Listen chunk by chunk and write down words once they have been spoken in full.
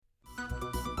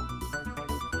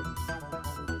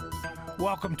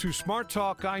Welcome to Smart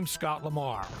Talk. I'm Scott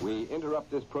Lamar. We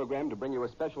interrupt this program to bring you a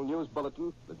special news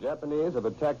bulletin. The Japanese have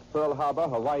attacked Pearl Harbor,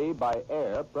 Hawaii, by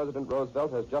air, President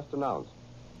Roosevelt has just announced.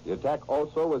 The attack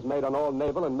also was made on all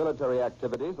naval and military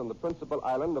activities on the principal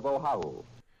island of Oahu.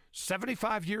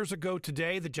 75 years ago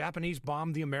today, the Japanese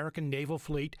bombed the American Naval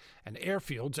Fleet and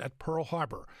airfields at Pearl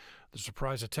Harbor. The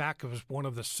surprise attack was one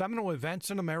of the seminal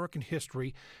events in American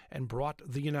history and brought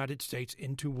the United States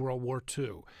into World War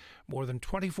II. More than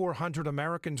 2,400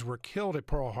 Americans were killed at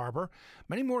Pearl Harbor.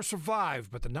 Many more survived,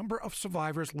 but the number of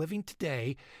survivors living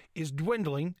today is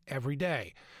dwindling every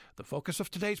day. The focus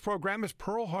of today's program is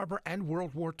Pearl Harbor and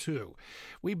World War II.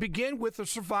 We begin with a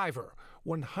survivor.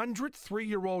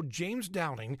 103-year-old James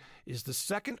Downing is the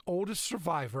second oldest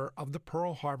survivor of the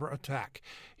Pearl Harbor attack.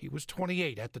 He was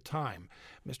 28 at the time.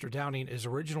 Mr. Downing is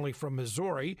originally from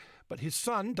Missouri, but his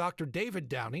son, Dr. David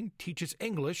Downing, teaches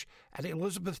English at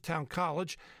Elizabethtown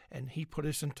College, and he put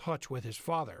us in touch with his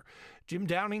father. Jim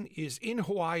Downing is in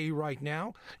Hawaii right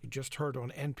now. You just heard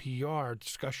on NPR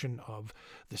discussion of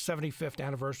the 75th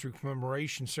anniversary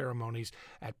commemoration ceremonies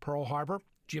at Pearl Harbor.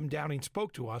 Jim Downing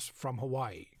spoke to us from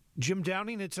Hawaii. Jim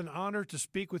Downing, it's an honor to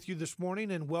speak with you this morning,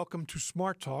 and welcome to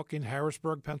Smart Talk in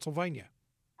Harrisburg, Pennsylvania.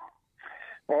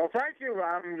 Well, thank you.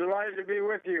 I'm delighted to be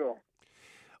with you.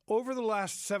 Over the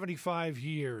last 75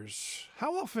 years,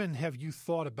 how often have you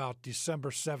thought about December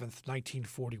 7th,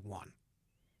 1941?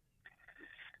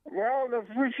 Well, the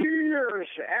few years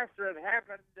after it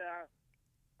happened,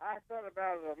 I thought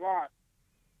about it a lot.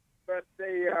 But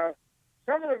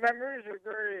some of the memories are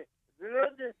very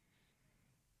good.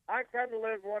 I kind of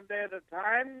live one day at a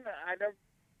time.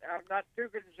 I'm not too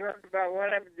concerned about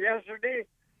what happened yesterday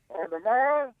or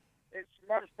tomorrow. It's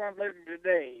much fun living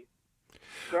today.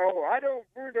 So I don't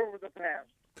brood over the past.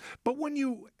 But when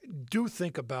you do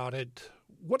think about it,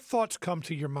 what thoughts come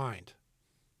to your mind?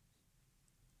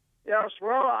 Yes,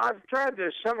 well, I've tried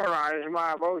to summarize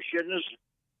my emotions,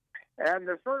 and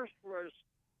the first was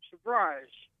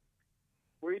surprise.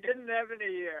 We didn't have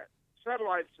any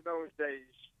satellites in those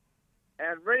days,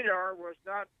 and radar was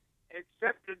not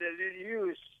accepted and in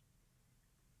use.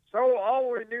 So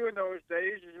all we knew in those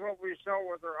days is what we saw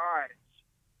with our eyes.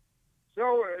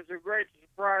 So it was a great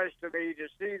surprise to me to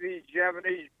see these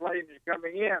Japanese planes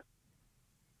coming in.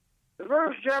 The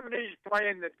first Japanese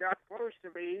plane that got close to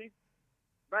me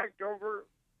backed over,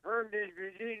 turned his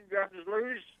machine guns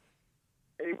loose.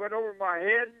 He went over my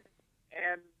head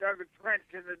and dug a trench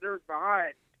in the dirt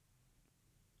behind.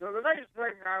 So the next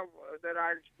thing that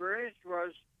I experienced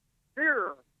was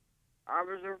fear. I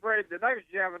was afraid the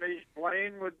next Japanese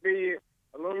plane would be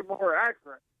a little more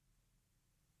accurate.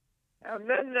 And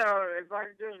then, if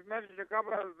I could just mention a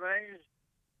couple other things,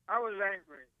 I was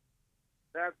angry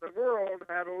that the world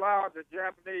had allowed the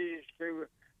Japanese to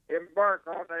embark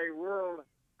on a world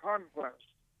conquest.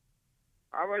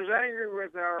 I was angry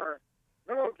with our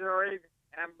military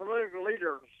and political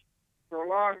leaders for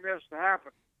allowing this to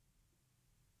happen.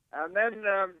 And then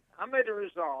I made a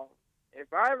resolve.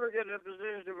 If I ever get in a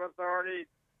position of authority,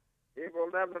 it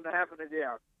will never happen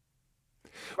again.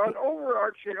 But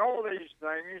overarching all these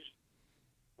things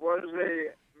was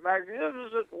a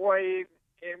magnificent way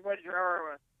in which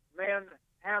our men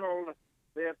handled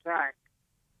the attack.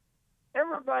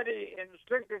 Everybody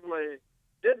instinctively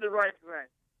did the right thing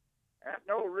at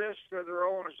no risk to their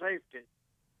own safety.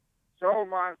 So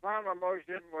my final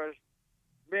emotion was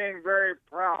being very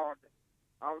proud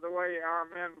of the way our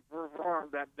men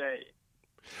performed that day.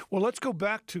 Well, let's go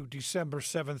back to December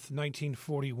 7th,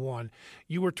 1941.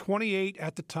 You were 28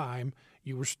 at the time.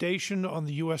 You were stationed on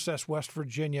the USS West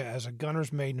Virginia as a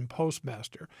gunner's mate and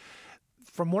postmaster.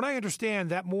 From what I understand,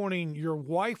 that morning your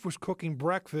wife was cooking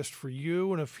breakfast for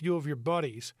you and a few of your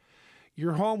buddies.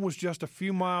 Your home was just a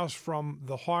few miles from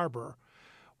the harbor.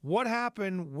 What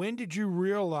happened? When did you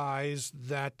realize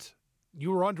that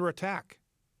you were under attack?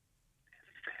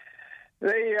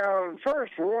 The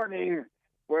first warning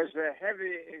was the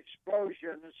heavy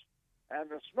explosions and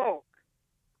the smoke.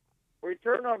 We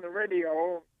turned on the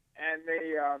radio, and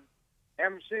the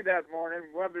MC that morning,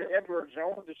 Weber Edwards,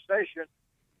 owned the station,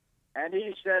 and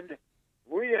he said,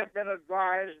 "We have been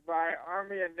advised by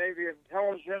Army and Navy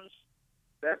intelligence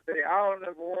that the island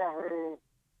of Oahu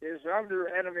is under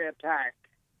enemy attack.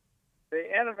 The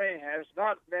enemy has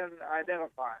not been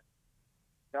identified."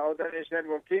 So then he said,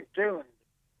 "Well, keep tuned."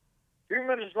 A few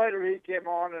minutes later, he came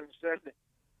on and said,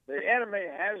 "The enemy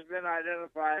has been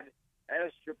identified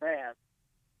as Japan."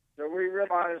 So we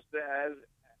realized that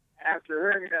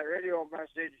after hearing that radio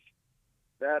message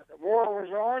that war was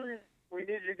on, we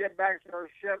needed to get back to our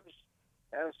ships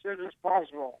as soon as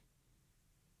possible.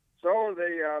 So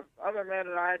the other men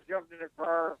and I jumped in the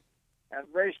car and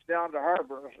race down to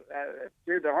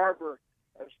to the harbor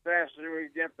as fast as we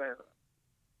get there.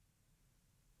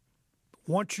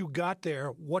 Once you got there,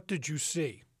 what did you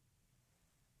see?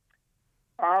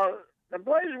 The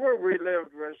place where we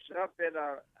lived was up in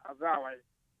a valley,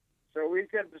 so we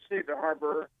couldn't see the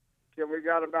harbor till we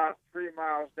got about 3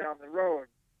 miles down the road.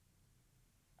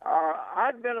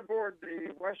 I'd been aboard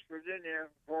the West Virginia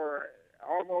for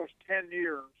almost 10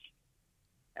 years,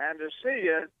 and to see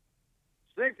it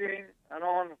sinking and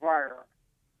on fire,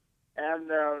 and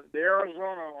the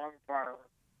Arizona on fire,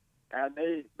 and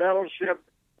the battleship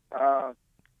ahead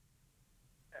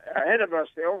of us,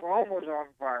 the Oklahoma, was on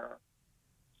fire.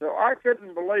 So I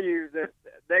couldn't believe that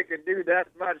they could do that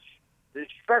much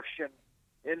destruction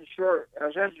in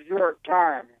such a short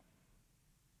time.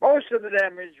 Most of the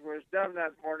damage was done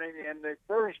that morning in the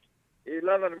first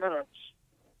 11 minutes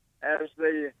as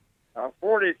the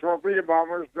 40 torpedo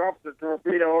bombers dropped the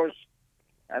torpedoes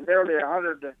and nearly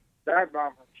 100 dive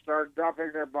bombers started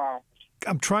dropping their bombs.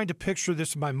 I'm trying to picture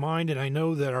this in my mind, and I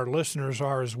know that our listeners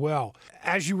are as well.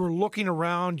 As you were looking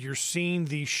around, you're seeing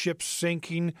these ships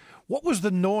sinking. What was the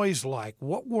noise like?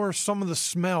 What were some of the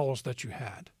smells that you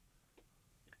had?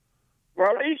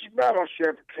 Well, each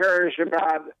battleship carries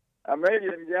about 1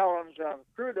 million gallons of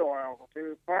crude oil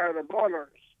to fire the boilers.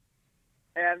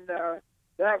 And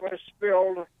that was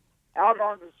spilled out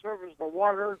on the surface of the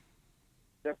water.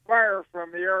 The fire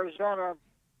from the Arizona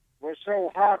was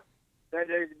so hot that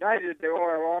it ignited the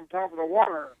oil on top of the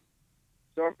water.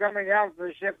 So coming out of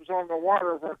the ships on the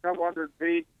water for a couple hundred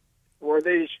feet were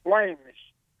these flames.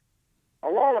 A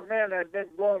lot of men had been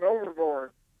blown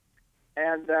overboard.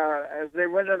 And as they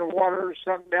went in the water,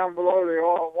 sunk down below the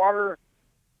oil water,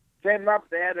 came up,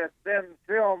 they had a thin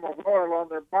film of oil on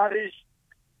their bodies,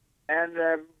 and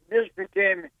this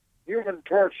became human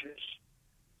torches.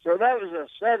 So that was the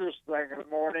saddest thing in the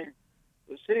morning,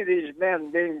 to see these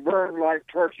men being burned like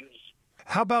torches.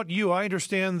 How about you? I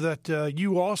understand that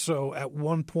you also at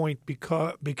one point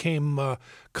became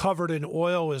covered in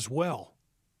oil as well.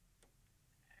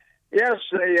 Yes,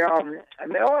 the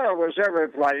oil was every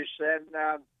place, and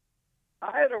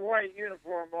I had a white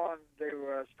uniform on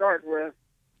to start with,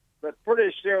 but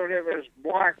pretty soon it was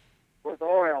black with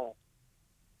oil.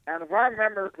 And if I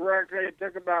remember correctly, it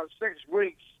took about 6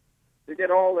 weeks to get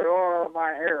all the oil in my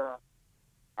hair.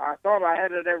 I thought I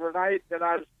had it every night, then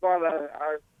I'd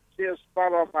see a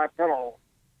spot on my pillow.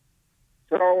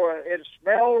 So it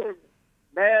smelled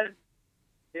bad.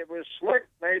 It was slick,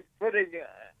 made footing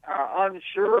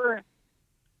unsure.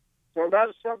 So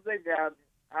that's something that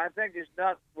I think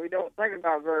we don't think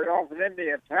about very often in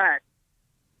the attack,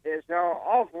 is how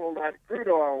awful that crude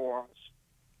oil was.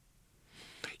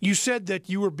 You said that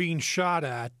you were being shot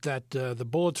at, that the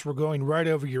bullets were going right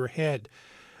over your head.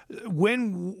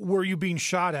 When were you being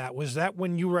shot at? Was that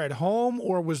when you were at home,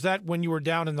 or was that when you were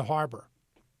down in the harbor?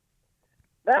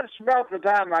 That's about the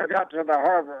time I got to the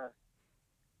harbor.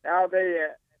 Now,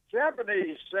 the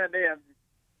Japanese sent in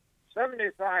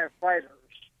 75 fighters.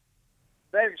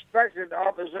 They expected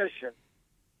opposition,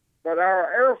 but our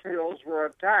airfields were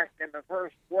attacked in the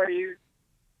first wave,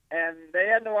 and they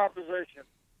had no opposition.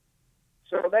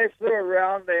 So they flew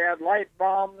around. They had light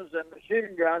bombs and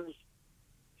machine guns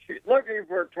looking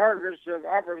for targets of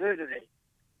opportunity.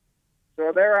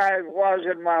 So there I was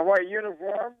in my white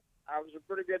uniform. I was a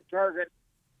pretty good target,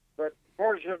 but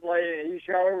fortunately he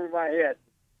shot over my head.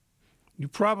 You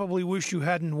probably wish you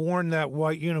hadn't worn that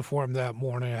white uniform that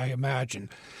morning, I imagine.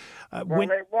 It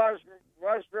was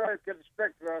very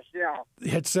conspicuous, yeah.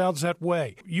 It sounds that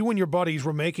way. You and your buddies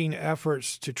were making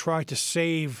efforts to try to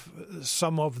save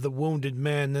some of the wounded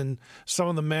men and some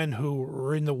of the men who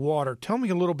were in the water. Tell me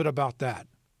a little bit about that.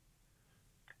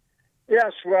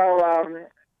 Yes, well,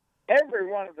 every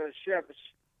one of the ships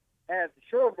had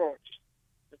shore boats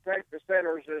to take the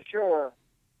sailors ashore.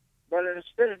 But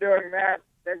instead of doing that,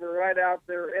 they were right out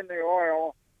there in the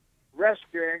oil,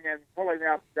 rescuing and pulling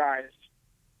up guys.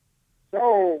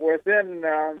 So within,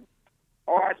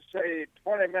 I'd say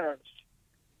 20 minutes,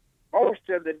 most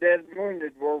of the dead and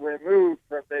wounded were removed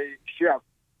from the ship.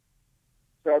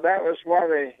 So that was one of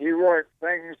the heroic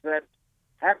things that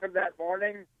happened that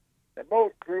morning. The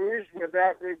boat crews,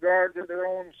 without regard to their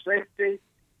own safety,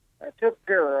 took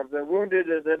care of the wounded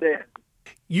and the dead.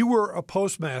 You were a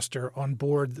postmaster on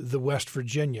board the West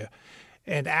Virginia,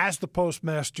 and as the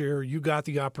postmaster, you got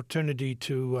the opportunity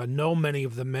to know many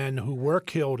of the men who were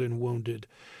killed and wounded.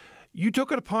 You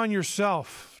took it upon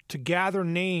yourself to gather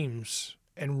names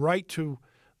and write to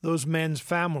those men's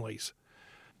families.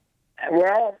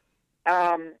 Well,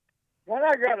 when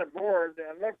I got aboard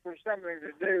and looked for something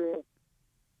to do,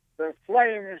 the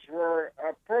flames were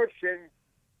approaching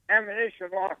ammunition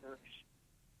lockers.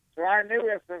 So I knew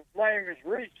if the flames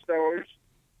reached those,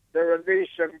 there would be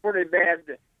some pretty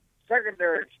bad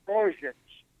secondary explosions.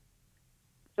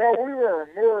 So we were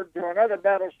moored to another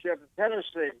battleship in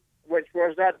Tennessee, which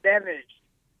was not damaged.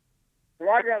 So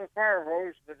I got a fire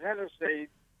hose to Tennessee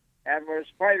and was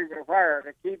fighting the fire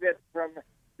to keep it from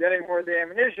getting where the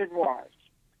ammunition was.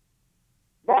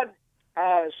 But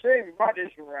seeing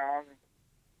buddies around,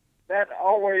 that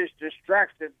always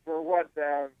distracted for what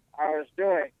I was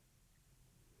doing.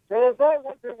 So the thought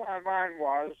went through my mind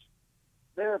was,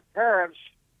 their parents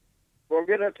will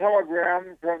get a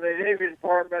telegram from the Navy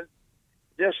Department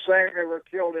just saying they were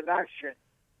killed in action.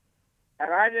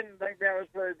 And I didn't think that was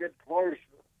very good closure.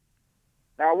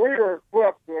 Now, we were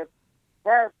equipped with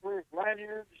fireproof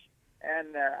lanyards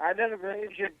and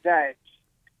identification tags.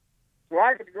 So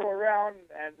I could go around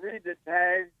and read the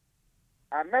tag.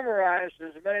 I memorized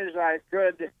as many as I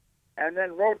could and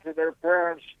then wrote to their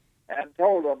parents and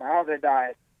told them how they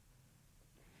died.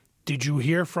 Did you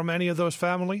hear from any of those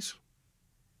families?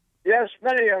 Yes,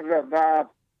 many of them.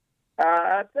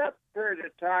 At that period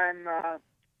of time,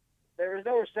 there was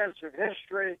no sense of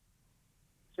history.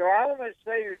 So I only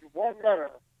saved one letter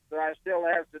that I still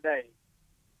have today.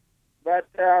 But,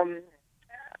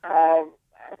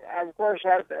 of course,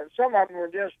 some of them were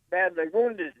just badly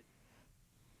wounded,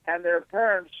 and their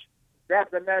parents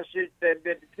got the message they'd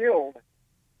been killed.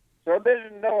 So they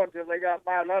didn't know until they got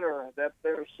my letter that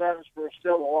their sons were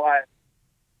still alive.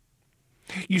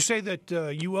 You say that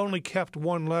you only kept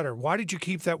one letter. Why did you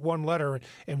keep that one letter,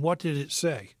 and what did it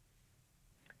say?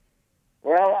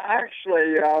 Well,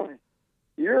 actually,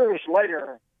 years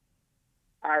later,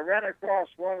 I ran across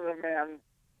one of the men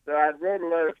that I'd wrote a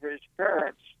letter to his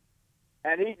parents,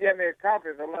 and he gave me a copy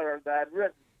of the letter that I'd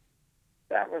written.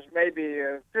 That was maybe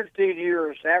 15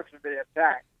 years after the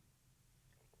attack.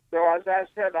 So as I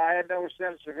said, I had no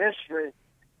sense of history,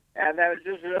 and that was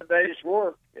just a day's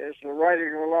work, is the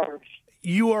writing of letters.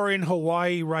 You are in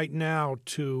Hawaii right now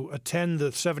to attend the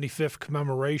 75th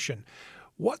commemoration.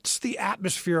 What's the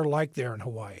atmosphere like there in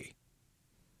Hawaii?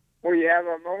 We have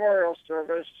a memorial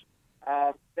service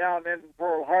down in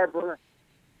Pearl Harbor.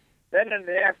 Then in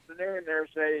the afternoon,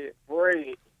 there's a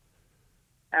parade.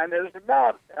 And there's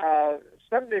about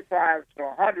 75 to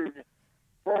 100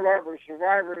 Pearl Harbor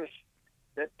survivors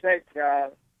that take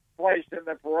place in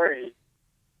the parade.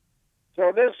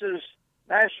 So this is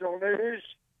national news.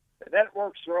 The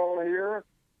networks are all here.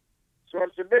 So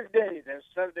it's a big day, the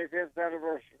 75th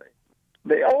anniversary.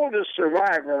 The oldest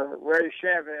survivor, Ray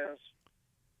Chavez,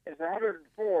 is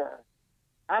 104.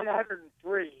 I'm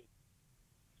 103.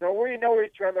 So we know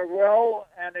each other well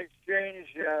and exchange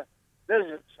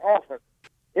visits often.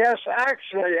 Yes,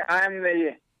 actually, I'm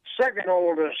the second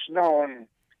oldest known.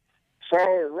 So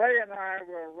Ray and I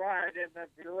will ride in the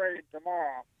parade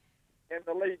tomorrow in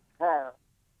the lead car.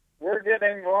 We're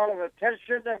getting a lot of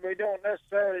attention that we don't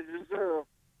necessarily deserve.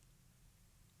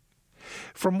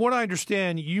 From what I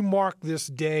understand, you mark this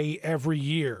day every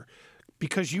year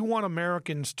because you want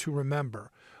Americans to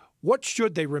remember. What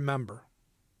should they remember?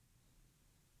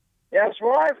 Yes,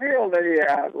 well, I feel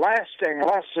the lasting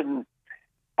lesson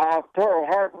of Pearl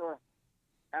Harbor,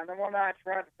 and the one I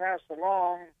tried to pass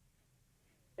along,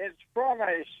 it's from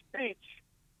a speech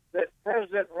that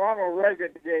President Ronald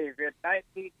Reagan gave in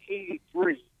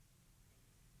 1983.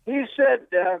 He said,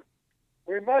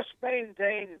 we must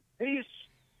maintain peace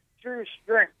through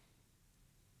strength.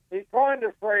 He coined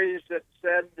a phrase that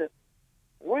said,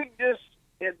 weakness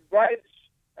invites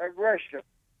aggression.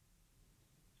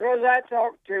 So as I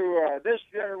talk to this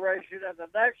generation and the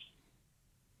next,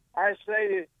 I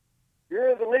say,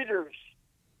 you're the leaders,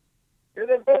 you're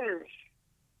the voters,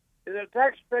 you're the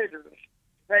taxpayers,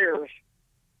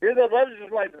 you're the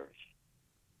legislators.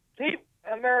 Keep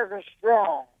America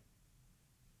strong.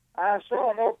 I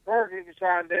saw an oak parking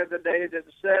sign the other day that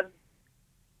said,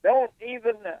 don't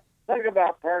even think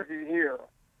about parking here.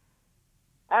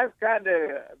 I've kind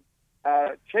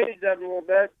of changed that a little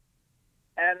bit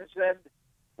and said,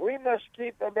 we must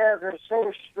keep America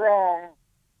so strong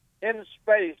in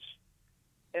space,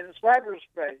 in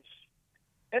cyberspace,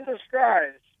 in the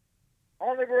skies,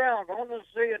 on the ground, on the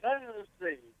sea, and under the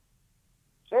sea.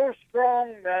 So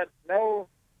strong that no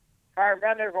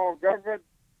tyrannical government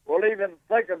will even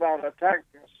think about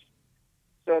attacking us.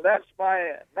 So that's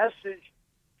my message.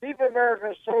 Keep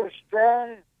America so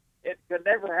strong, it could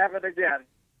never happen again.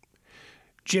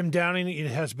 Jim Downing, it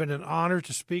has been an honor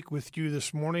to speak with you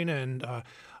this morning, and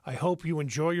I hope you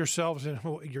enjoy yourself in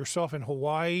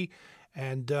Hawaii.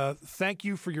 And thank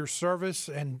you for your service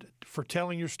and for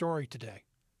telling your story today.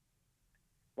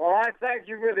 Well, I thank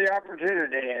you for the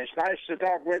opportunity. It's nice to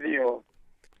talk with you.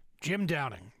 Jim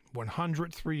Downing,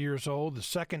 103 years old, the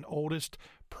second oldest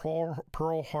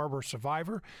Pearl Harbor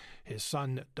survivor. His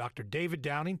son, Dr. David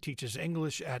Downing, teaches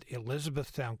English at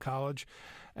Elizabethtown College,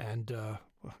 and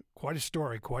quite a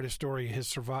story.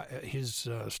 His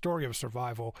story of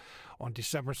survival on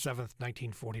December 7th,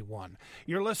 1941.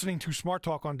 You're listening to Smart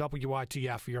Talk on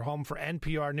WITF, your home for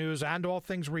NPR News and all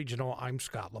things regional. I'm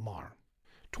Scott Lamar.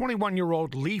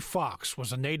 21-year-old Lee Fox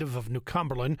was a native of New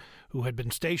Cumberland who had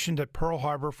been stationed at Pearl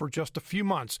Harbor for just a few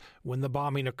months when the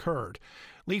bombing occurred.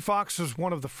 Lee Fox was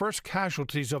one of the first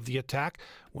casualties of the attack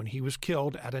when he was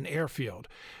killed at an airfield.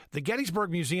 The Gettysburg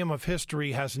Museum of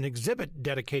History has an exhibit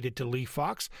dedicated to Lee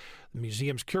Fox. The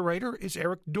museum's curator is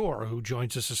Eric Dorr, who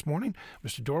joins us this morning.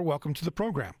 Mr. Dorr, welcome to the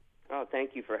program. Oh,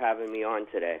 thank you for having me on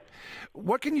today.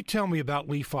 What can you tell me about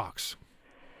Lee Fox?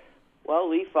 Well,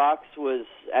 Lee Fox was,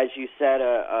 as you said,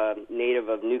 a native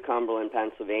of New Cumberland,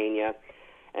 Pennsylvania,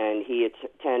 and he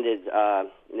attended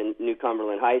New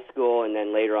Cumberland High School, and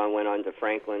then later on went on to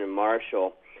Franklin and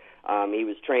Marshall. He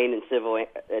was trained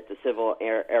at the Civil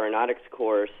Aeronautics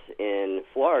course in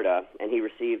Florida, and he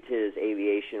received his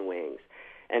aviation wings.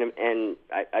 And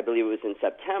I believe it was in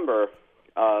September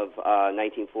of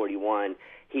 1941,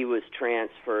 he was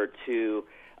transferred to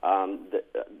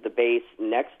the base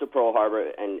next to Pearl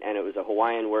Harbor, and it was a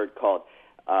Hawaiian word called,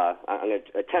 I'm going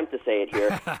to attempt to say it here,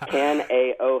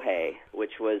 Kaneohe,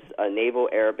 which was a naval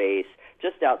air base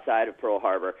just outside of Pearl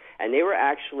Harbor. And they were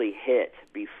actually hit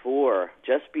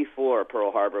just before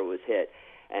Pearl Harbor was hit.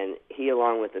 And he,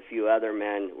 along with a few other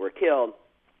men, were killed.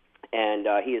 And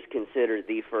he is considered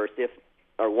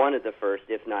one of the first,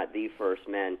 if not the first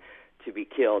men to be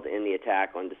killed in the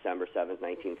attack on December 7th,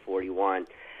 1941.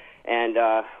 And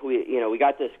we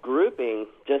got this grouping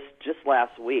just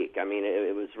last week. I mean,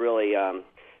 it was really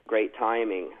great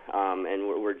timing, and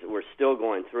we're still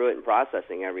going through it and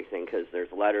processing everything because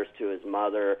there's letters to his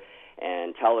mother,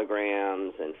 and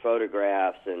telegrams, and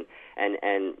photographs, and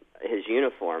his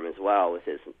uniform as well with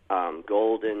his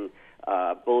golden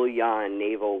bullion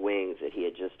naval wings that he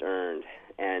had just earned.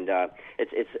 And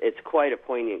it's quite a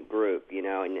poignant group,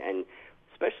 and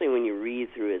especially when you read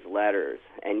through his letters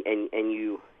and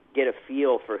you get a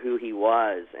feel for who he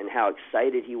was and how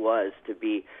excited he was to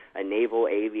be a naval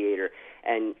aviator.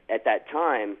 And at that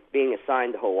time, being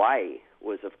assigned to Hawaii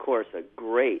was, of course, a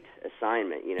great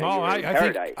assignment.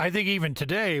 I think even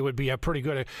today it would be a pretty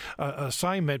good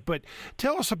assignment. But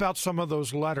tell us about some of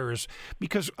those letters,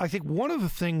 because I think one of the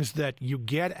things that you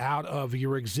get out of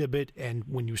your exhibit, and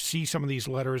when you see some of these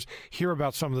letters, hear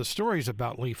about some of the stories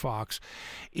about Lee Fox,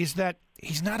 is that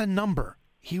he's not a number.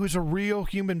 He was a real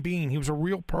human being. He was a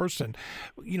real person.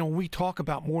 We talk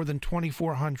about more than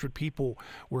 2,400 people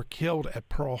were killed at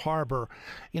Pearl Harbor.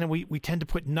 We tend to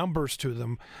put numbers to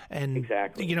them, and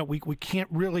exactly. We can't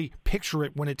really picture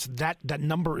it when it's that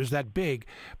number is that big.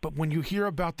 But when you hear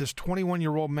about this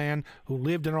 21-year-old man who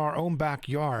lived in our own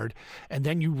backyard, and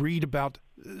then you read about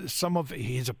some of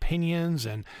his opinions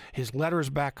and his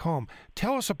letters back home,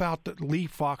 tell us about Lee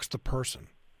Fox, the person.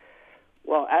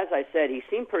 Well, as I said, he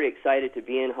seemed pretty excited to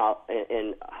be in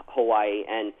Hawaii,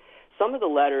 and some of the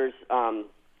letters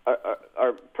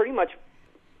are pretty much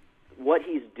what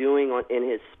he's doing in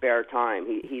his spare time.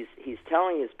 He's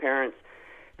telling his parents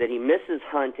that he misses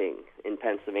hunting in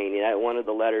Pennsylvania. One of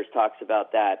the letters talks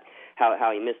about that,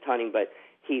 how he missed hunting, but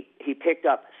he picked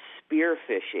up spear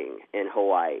fishing in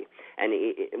Hawaii, and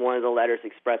one of the letters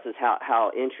expresses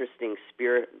how interesting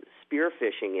spear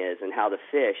fishing is, and how the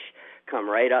fish come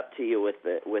right up to you with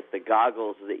the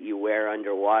goggles that you wear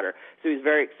underwater. So he's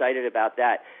very excited about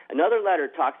that. Another letter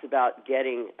talks about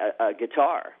getting a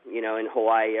guitar. In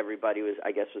Hawaii, everybody was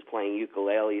playing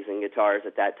ukuleles and guitars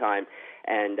at that time,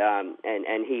 and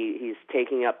he's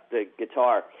taking up the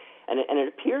guitar. And it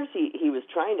appears he was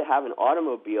trying to have an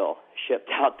automobile shipped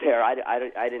out there.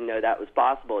 I didn't know that was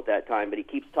possible at that time, but he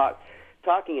keeps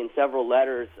talking in several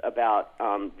letters about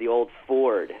the old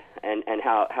Ford and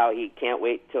how he can't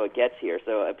wait till it gets here.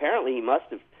 So apparently he must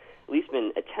have at least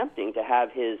been attempting to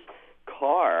have his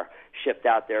car shipped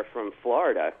out there from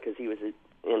Florida, because he was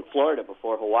in Florida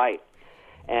before Hawaii.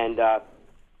 And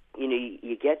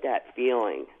you get that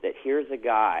feeling that here's a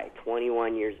guy,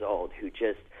 21 years old, who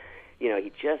just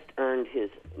he just earned his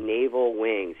naval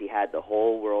wings. He had the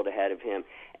whole world ahead of him,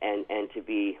 and to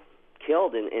be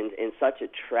killed in such a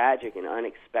tragic and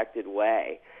unexpected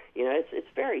way, it's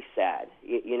very sad.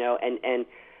 And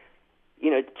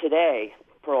today,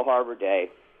 Pearl Harbor Day,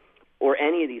 or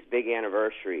any of these big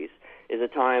anniversaries, is a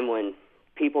time when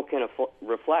people can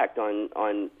reflect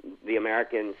on the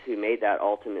Americans who made that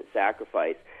ultimate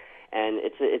sacrifice. And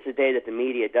it's a day that the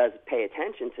media does pay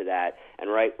attention to that,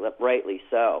 and rightly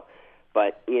so.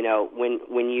 But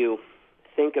when you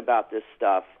think about this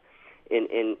stuff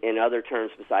in other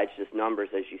terms besides just numbers,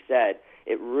 as you said,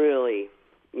 it really,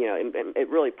 it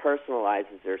really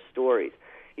personalizes their stories.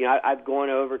 I've gone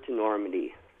over to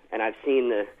Normandy, and I've seen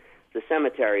the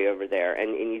cemetery over there,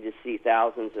 and you just see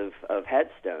thousands of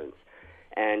headstones.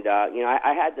 And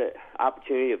I had the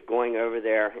opportunity of going over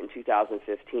there in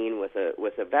 2015 with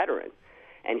a veteran,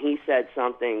 and he said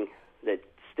something that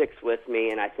sticks with me,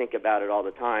 and I think about it all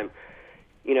the time.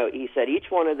 He said each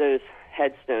one of those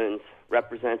headstones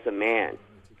represents a man,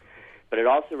 but it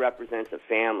also represents a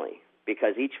family,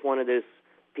 because each one of those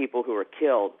people who were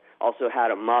killed also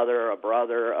had a mother, a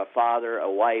brother, a father,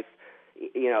 a wife,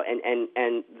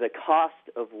 and the cost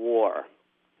of war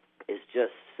is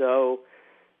just so,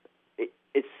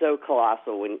 it's so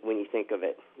colossal when you think of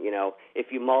it.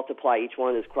 If you multiply each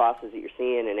one of those crosses that you're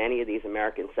seeing in any of these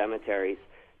American cemeteries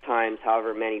times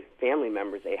however many family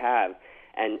members they have,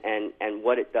 and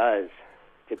what it does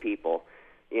to people,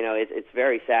 it's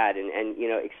very sad. And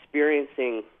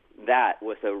experiencing that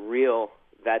with a real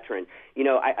veteran.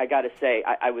 I got to say,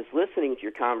 I was listening to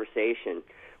your conversation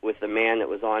with the man that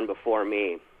was on before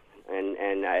me,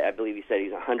 and I believe he said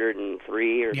he's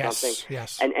 103 or something.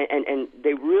 Yes. And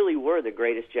they really were the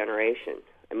greatest generation.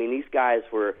 I mean, these guys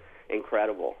were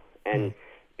incredible, and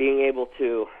being able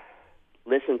to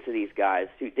listen to these guys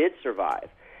who did survive,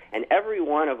 and every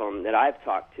one of them that I've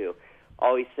talked to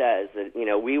always says that,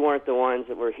 we weren't the ones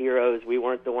that were heroes, we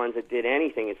weren't the ones that did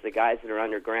anything. It's the guys that are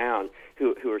underground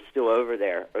who are still over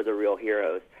there are the real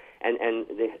heroes. And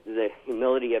the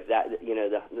humility of that,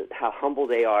 how humble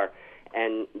they are,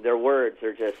 and their words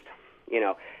are just,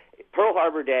 Pearl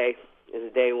Harbor Day is a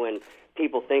day when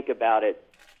people think about it,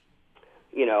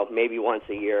 maybe once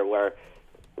a year, where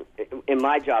in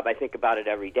my job I think about it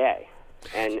every day.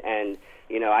 And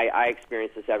I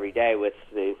experience this every day with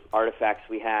the artifacts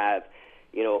we have.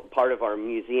 Part of our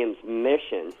museum's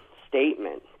mission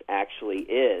statement actually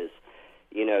is,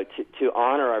 to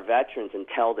honor our veterans and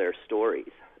tell their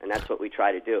stories. And that's what we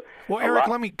try to do. Well, Eric,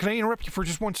 can I interrupt you for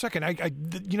just 1 second?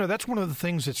 That's one of the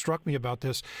things that struck me about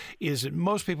this is that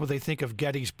most people, they think of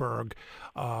Gettysburg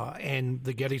and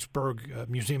the Gettysburg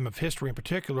Museum of History in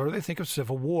particular, they think of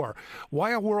Civil War.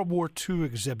 Why a World War II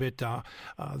exhibit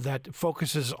that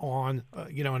focuses on,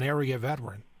 an area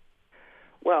veteran?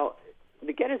 Well,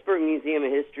 the Gettysburg Museum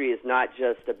of History is not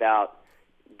just about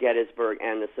Gettysburg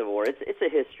and the Civil War. It's a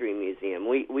history museum.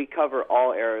 We cover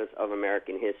all eras of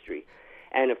American history.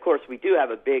 And, of course, we do have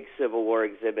a big Civil War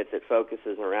exhibit that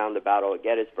focuses around the Battle of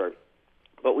Gettysburg.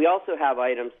 But we also have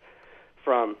items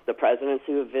from the presidents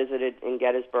who have visited in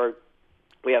Gettysburg.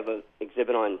 We have an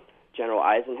exhibit on General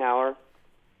Eisenhower,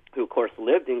 who, of course,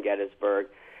 lived in Gettysburg.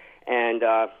 And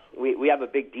we have a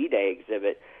big D-Day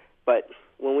exhibit. But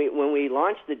when we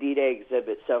launched the D-Day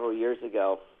exhibit several years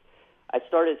ago, I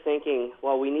started thinking,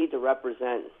 well, we need to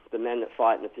represent the men that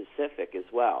fought in the Pacific as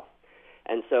well.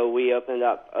 And so we opened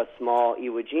up a small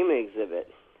Iwo Jima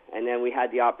exhibit, and then we had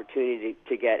the opportunity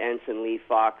to get Ensign Lee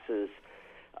Fox's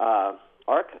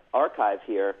archive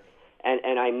here,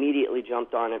 and I immediately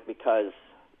jumped on it because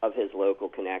of his local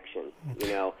connection.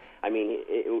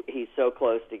 He's so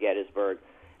close to Gettysburg.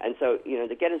 And so,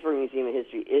 the Gettysburg Museum of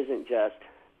History isn't just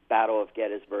Battle of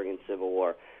Gettysburg and Civil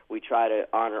War. We try to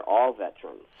honor all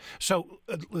veterans. So,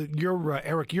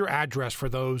 Eric, your address for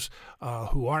those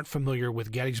who aren't familiar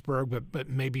with Gettysburg but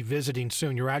may be visiting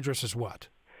soon, your address is what?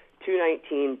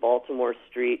 219 Baltimore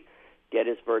Street,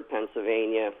 Gettysburg,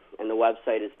 Pennsylvania, and the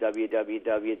website is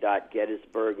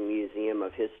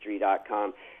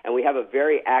www.gettysburgmuseumofhistory.com. And we have a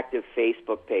very active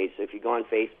Facebook page. So if you go on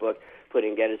Facebook, put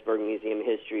in Gettysburg Museum of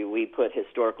History, we put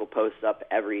historical posts up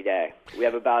every day. We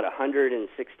have about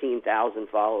 116,000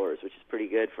 followers, which is pretty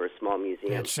good for a small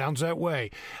museum. It sounds that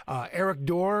way. Eric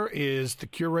Dorr is the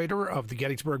curator of the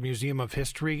Gettysburg Museum of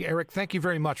History. Eric, thank you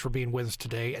very much for being with us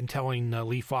today and telling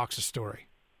Lee Fox's story.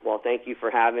 Well, thank you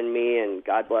for having me, and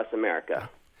God bless America.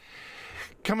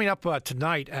 Coming up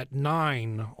tonight at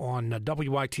 9 on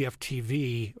WITF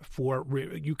TV,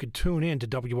 you could tune in to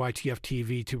WITF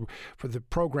TV for the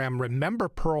program Remember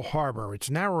Pearl Harbor.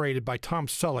 It's narrated by Tom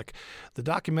Selleck. The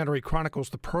documentary chronicles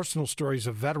the personal stories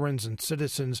of veterans and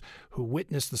citizens who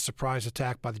witnessed the surprise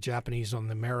attack by the Japanese on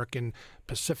the American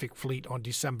Pacific Fleet on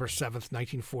December 7th,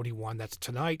 1941. That's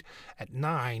tonight at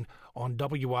 9 on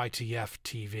WITF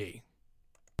TV.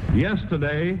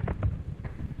 Yesterday,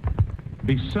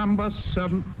 December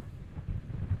 7th,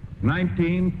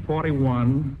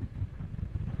 1941,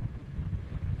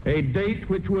 a date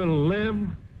which will live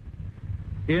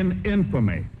in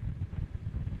infamy.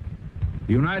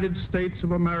 The United States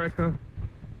of America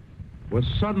was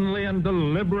suddenly and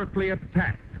deliberately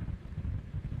attacked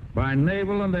by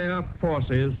naval and air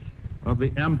forces of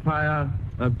the Empire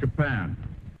of Japan.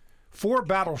 4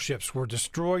 battleships were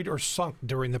destroyed or sunk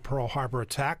during the Pearl Harbor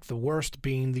attack, the worst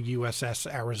being the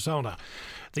USS Arizona.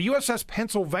 The USS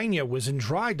Pennsylvania was in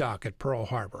dry dock at Pearl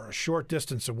Harbor, a short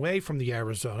distance away from the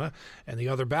Arizona and the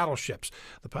other battleships.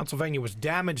 The Pennsylvania was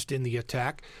damaged in the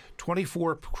attack.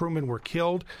 24 crewmen were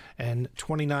killed and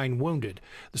 29 wounded.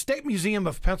 The State Museum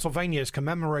of Pennsylvania is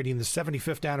commemorating the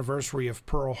 75th anniversary of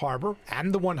Pearl Harbor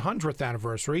and the 100th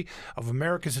anniversary of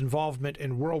America's involvement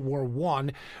in World War I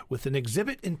with an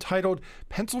exhibit entitled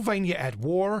Pennsylvania at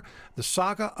War, the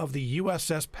Saga of the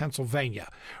USS Pennsylvania.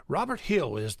 Robert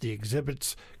Hill is the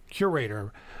exhibit's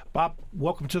curator. Bob,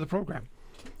 welcome to the program.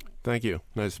 Thank you.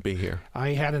 Nice to be here. I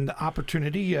had an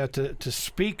opportunity to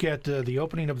speak at the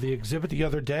opening of the exhibit the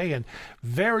other day, and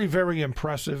very, very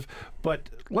impressive. But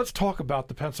let's talk about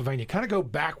the Pennsylvania. Kind of go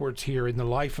backwards here in the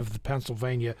life of the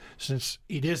Pennsylvania, since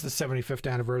it is the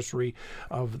 75th anniversary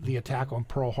of the attack on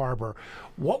Pearl Harbor.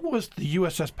 What was the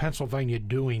USS Pennsylvania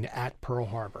doing at Pearl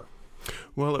Harbor?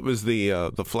 Well, it was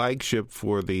the flagship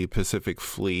for the Pacific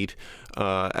Fleet.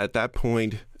 At that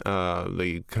point,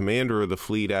 the commander of the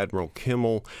fleet, Admiral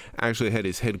Kimmel, actually had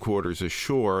his headquarters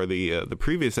ashore. The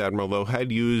previous admiral, though,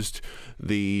 had used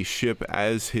the ship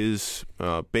as his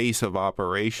base of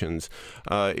operations.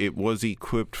 It was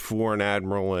equipped for an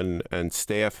admiral and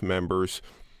staff members,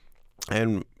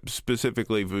 and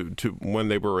specifically to when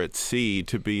they were at sea,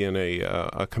 to be in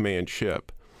a command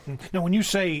ship. Now, when you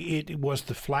say it was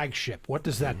the flagship, what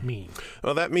does that mean?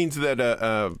 Well, that means that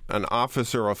an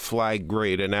officer of flag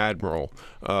grade, an admiral,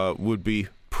 would be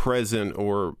present,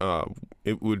 or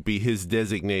it would be his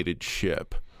designated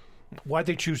ship. Why'd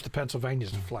they choose the Pennsylvania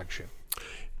as the flagship?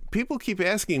 People keep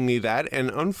asking me that, and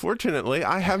unfortunately,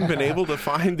 I haven't been able to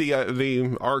find the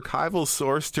archival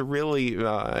source to really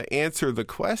answer the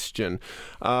question.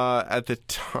 At the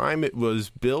time it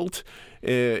was built,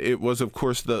 it was, of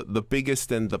course, the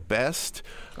biggest and the best.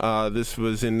 This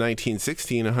was in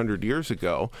 1916, 100 years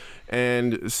ago,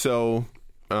 and so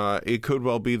it could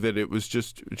well be that it was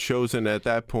just chosen at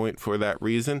that point for that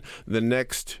reason. The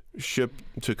next ship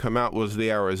to come out was the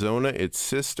Arizona, its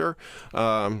sister,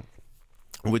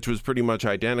 which was pretty much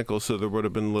identical, so there would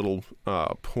have been little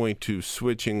point to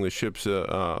switching the ship's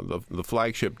the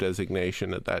flagship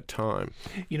designation at that time.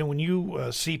 You know, when you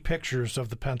see pictures of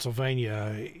the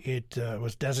Pennsylvania, it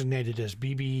was designated as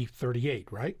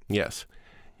BB-38, right? Yes.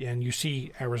 And you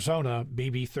see Arizona,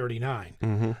 BB-39.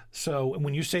 Mm-hmm. So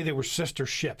when you say they were sister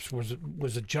ships, was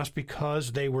it just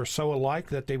because they were so alike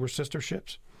that they were sister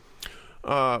ships?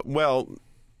 Well,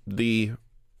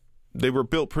 they were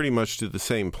built pretty much to the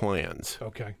same plans.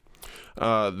 Okay.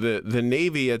 The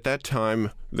Navy at that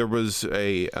time, there was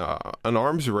an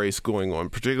arms race going on,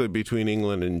 particularly between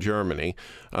England and Germany.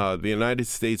 The United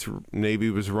States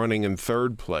Navy was running in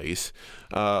third place.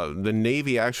 The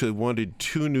Navy actually wanted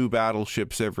 2 new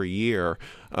battleships every year.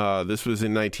 This was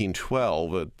in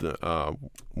 1912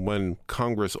 when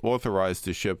Congress authorized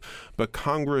the ship, but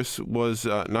Congress was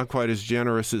not quite as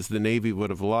generous as the Navy would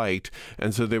have liked,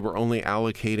 and so they were only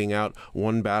allocating out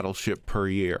 1 battleship per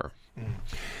year.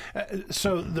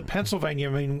 So the Pennsylvania,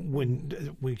 I mean,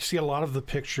 when we see a lot of the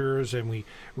pictures and we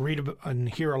read and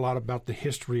hear a lot about the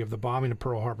history of the bombing of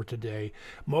Pearl Harbor today,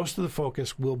 most of the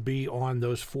focus will be on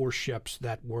those 4 ships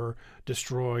that were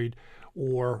destroyed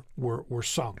or were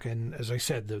sunk. And as I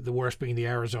said, the worst being the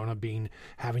Arizona,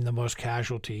 having the most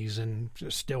casualties and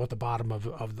still at the bottom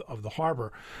of the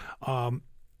harbor.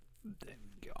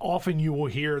 Often you will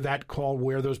hear that called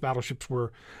where those battleships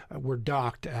were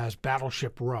docked as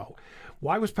Battleship Row.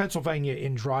 Why was Pennsylvania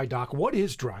in dry dock? What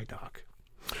is dry dock?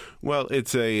 Well,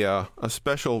 it's a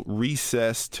special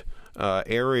recessed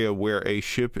area where a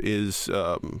ship is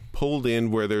pulled in,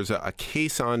 where there's a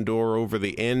caisson door over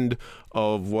the end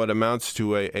of what amounts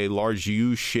to a large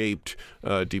U-shaped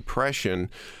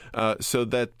depression, so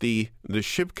that the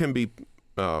ship can be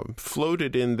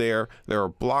floated in there. There are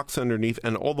blocks underneath,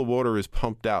 and all the water is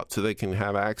pumped out so they can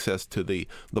have access to the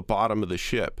bottom of the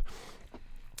ship.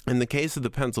 In the case of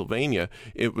the Pennsylvania,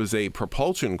 it was a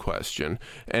propulsion question,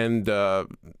 and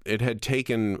it had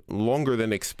taken longer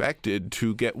than expected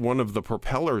to get one of the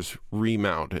propellers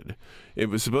remounted. It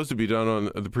was supposed to be done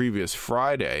on the previous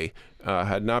Friday,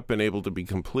 had not been able to be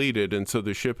completed, and so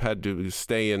the ship had to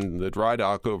stay in the dry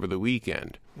dock over the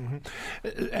weekend.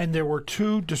 Mm-hmm. And there were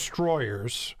 2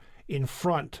 destroyers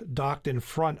docked in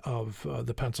front of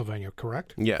the Pennsylvania,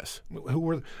 correct? Yes.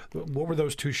 What were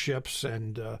those 2 ships,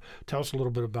 and tell us a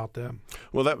little bit about them.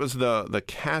 Well, that was the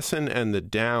Cassin and the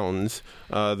Downs.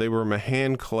 They were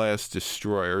Mahan-class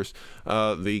destroyers.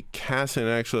 The Cassin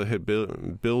actually had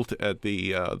been built at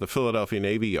the Philadelphia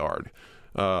Navy Yard.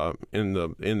 in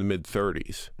the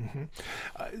mid-30s. Mm-hmm.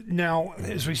 Now,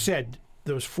 as we said,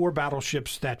 those 4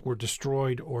 battleships that were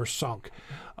destroyed or sunk,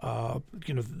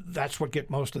 that's what get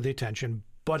most of the attention.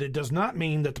 But it does not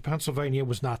mean that the Pennsylvania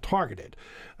was not targeted.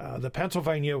 The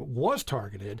Pennsylvania was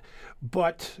targeted,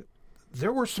 but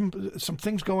there were some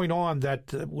things going on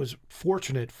that was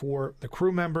fortunate for the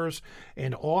crew members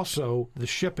and also the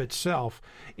ship itself,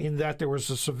 in that there was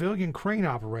a civilian crane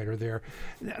operator there.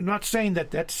 I'm not saying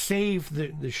that saved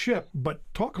the ship, but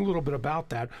talk a little bit about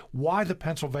that, why the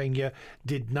Pennsylvania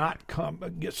did not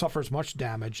suffer as much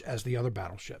damage as the other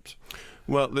battleships.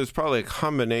 Well, there's probably a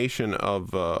combination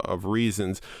of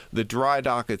reasons. The dry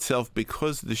dock itself,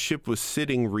 because the ship was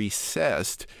sitting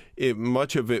recessed,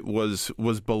 much of it was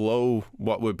below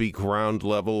what would be ground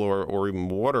level or even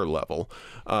water level.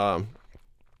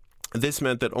 This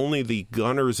meant that only the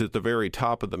gunners at the very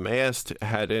top of the mast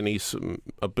had any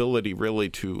ability really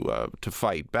to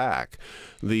fight back.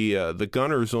 The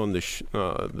gunners on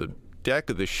the deck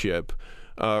of the ship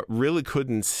really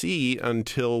couldn't see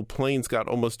until planes got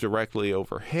almost directly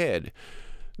overhead.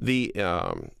 The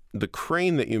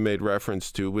crane that you made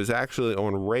reference to was actually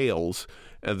on rails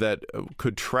that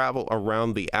could travel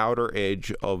around the outer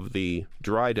edge of the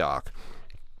dry dock.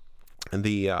 And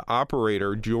the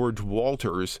operator, George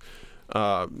Walters,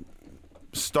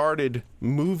 started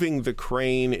moving the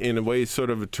crane in a way sort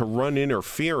of to run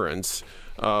interference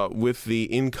with the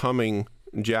incoming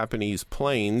Japanese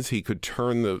planes. He could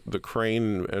turn the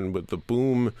crane and with the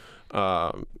boom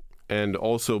and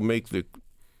also make the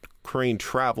crane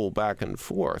travel back and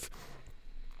forth.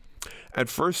 At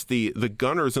first, the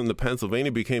gunners on the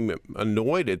Pennsylvania became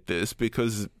annoyed at this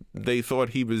because they thought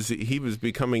he was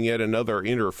becoming yet another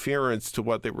interference to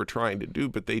what they were trying to do.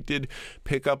 But they did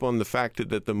pick up on the fact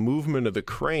that the movement of the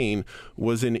crane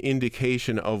was an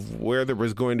indication of where there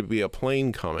was going to be a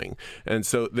plane coming, and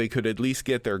so they could at least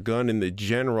get their gun in the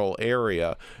general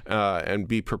area and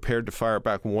be prepared to fire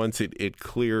back once it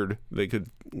cleared.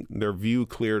 Their view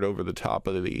cleared over the top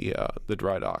of the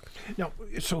dry dock. Now,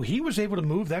 so he was able to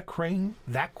move that crane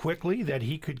that quickly that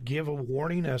he could give a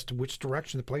warning as to which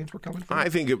direction the planes were coming from? I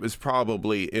think it was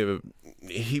probably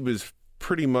he was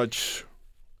pretty much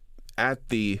at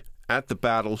the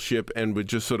battleship and would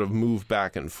just sort of move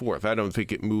back and forth. I don't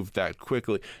think it moved that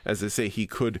quickly. As I say, he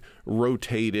could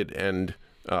rotate it and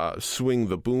swing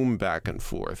the boom back and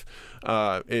forth.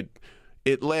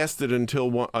 It lasted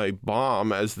until a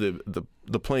bomb, as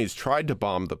the planes tried to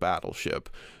bomb the battleship.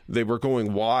 They were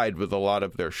going wide with a lot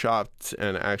of their shots,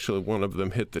 and actually one of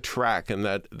them hit the track, and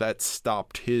that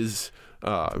stopped his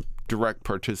direct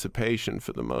participation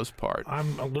for the most part.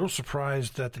 I'm a little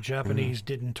surprised that the Japanese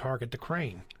didn't target the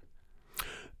crane.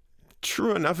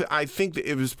 True enough, I think that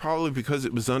it was probably because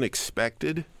it was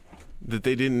unexpected. That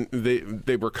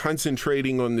they were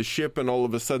concentrating on the ship, and all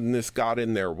of a sudden this got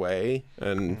in their way,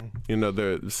 and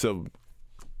so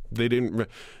they didn't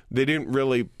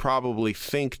really probably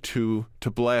think to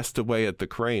blast away at the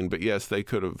crane. But yes, they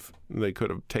could have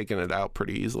taken it out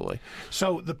pretty easily.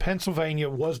 So the Pennsylvania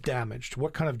was damaged.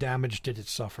 What kind of damage did it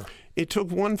suffer? It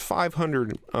took one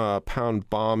 500-pound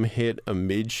bomb hit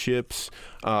amidships,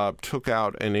 took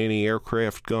out an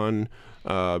anti-aircraft gun,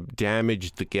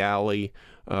 damaged the galley.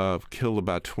 Killed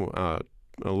about a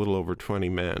little over 20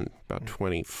 men, about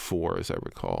 24 as I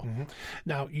recall. Mm-hmm.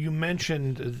 Now, you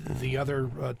mentioned the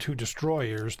other 2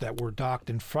 destroyers that were docked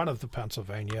in front of the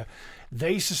Pennsylvania.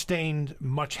 They sustained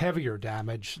much heavier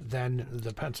damage than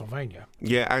the Pennsylvania.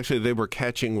 Yeah, actually they were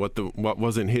catching what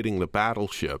wasn't hitting the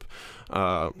battleship.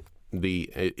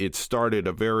 It started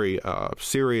a very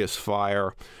serious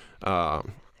fire.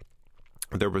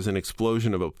 There was an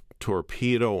explosion of a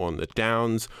torpedo on the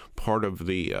downs. Part of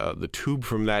the tube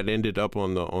from that ended up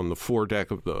on the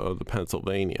foredeck of the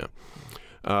Pennsylvania.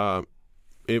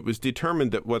 It was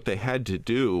determined that what they had to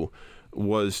do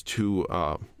was to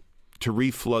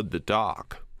reflood the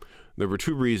dock. There were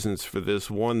 2 reasons for this.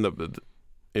 One,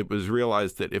 it was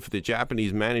realized that if the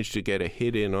Japanese managed to get a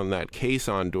hit in on that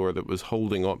caisson door that was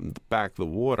holding up back the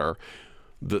water,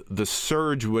 the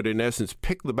surge would in essence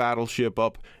pick the battleship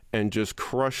up and just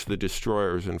crush the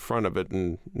destroyers in front of it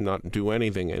and not do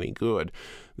anything any good.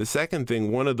 The second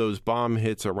thing, one of those bomb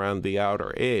hits around the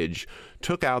outer edge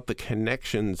took out the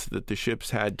connections that the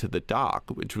ships had to the dock,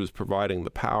 which was providing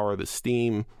the power, the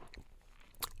steam,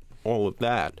 all of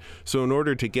that. So in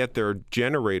order to get their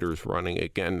generators running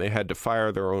again, they had to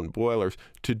fire their own boilers.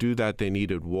 To do that, they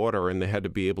needed water, and they had to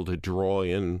be able to draw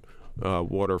in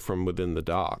water from within the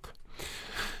dock.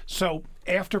 So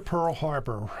after Pearl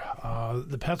Harbor,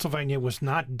 the Pennsylvania was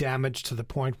not damaged to the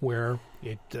point where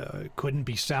it couldn't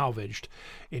be salvaged.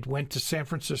 It went to San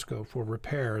Francisco for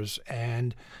repairs,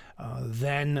 and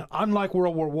then, unlike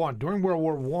World War I, during World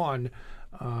War I,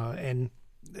 and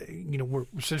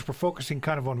since we're focusing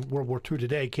kind of on World War II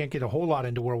today, can't get a whole lot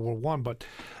into World War I, but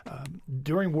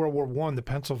during World War I, the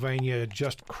Pennsylvania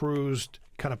just cruised,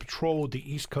 kind of patrolled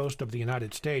the east coast of the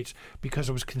United States because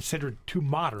it was considered too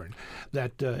modern.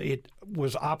 That it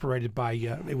was operated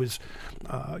by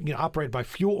operated by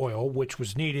fuel oil, which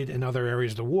was needed in other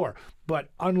areas of the war. But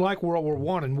unlike World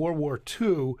War I and World War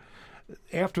II,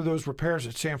 after those repairs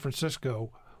at San Francisco,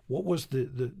 what was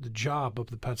the job of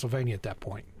the Pennsylvania at that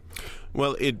point?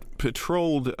 Well, it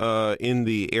patrolled in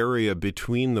the area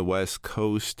between the West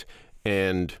Coast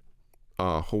and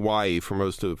Hawaii for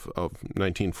most of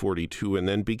 1942, and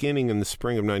then beginning in the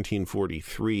spring of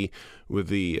 1943 with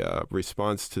the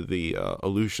response to the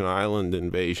Aleutian Island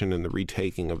invasion and the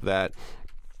retaking of that,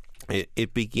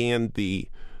 it began the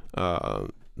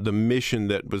mission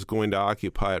that was going to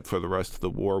occupy it for the rest of the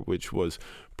war, which was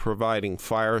providing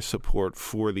fire support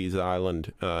for these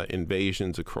island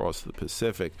invasions across the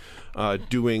Pacific,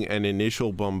 doing an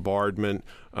initial bombardment,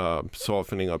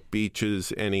 softening up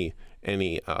beaches, any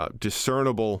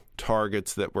discernible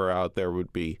targets that were out there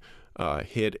would be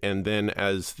hit, and then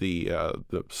as the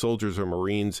soldiers or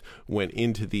Marines went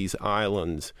into these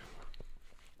islands,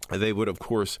 they would, of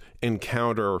course,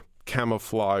 encounter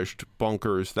camouflaged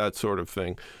bunkers, that sort of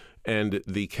thing. And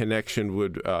the connection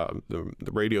would, the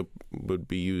radio would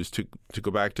be used to go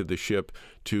back to the ship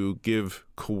to give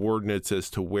coordinates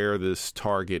as to where this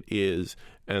target is,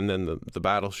 and then the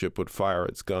battleship would fire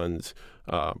its guns,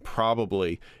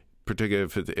 probably,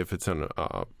 particularly if it's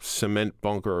a cement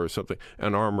bunker or something,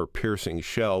 an armor-piercing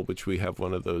shell, which we have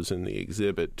one of those in the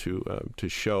exhibit to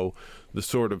show the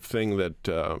sort of thing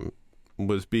that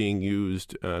was being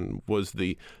used and was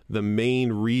the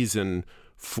main reason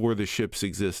for the ship's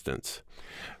existence.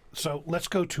 So let's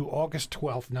go to August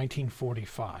 12th,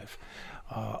 1945.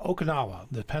 Okinawa,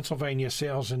 the Pennsylvania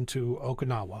sails into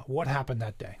Okinawa. What happened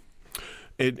that day?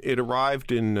 It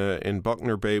arrived in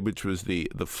Buckner Bay, which was the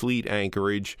fleet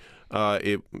anchorage.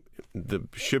 The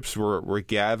ships were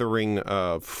gathering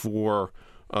for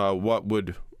what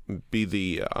would be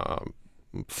the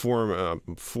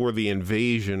for the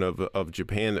invasion of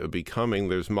Japan that would be coming.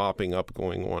 There's mopping up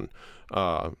going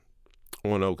on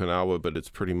Okinawa, but it's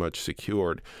pretty much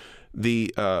secured.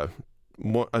 A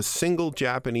single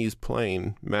Japanese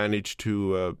plane managed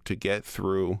to get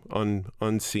through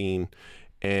unseen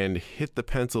and hit the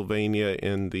Pennsylvania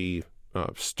in the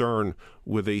stern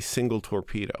with a single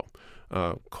torpedo.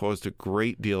 Caused a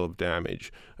great deal of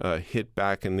damage, hit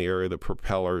back in the area of the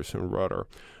propellers and rudder.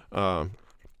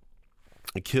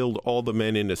 It killed all the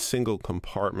men in a single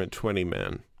compartment. 20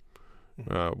 men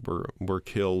were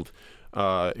killed.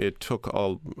 It took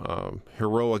a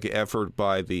heroic effort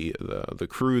by the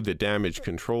crew, the damage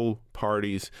control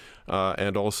parties,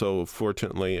 and also,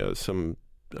 fortunately, some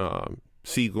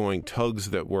seagoing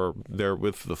tugs that were there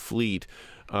with the fleet.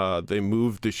 They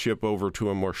moved the ship over to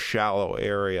a more shallow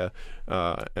area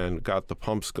and got the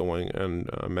pumps going and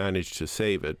managed to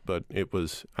save it, but it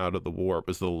was out of the war. It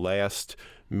was the last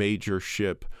major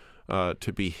ship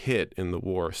to be hit in the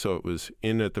war. So it was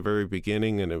in at the very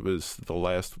beginning, and it was the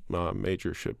last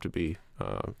major ship to be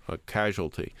a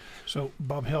casualty. So,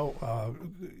 Bob Hill,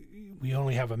 we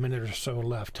only have a minute or so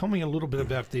left. Tell me a little bit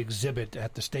about the exhibit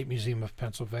at the State Museum of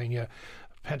Pennsylvania,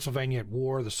 Pennsylvania at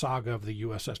War, the saga of the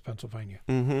USS Pennsylvania.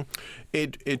 Mm-hmm.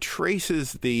 It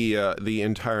traces the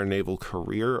entire naval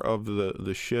career of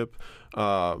the ship,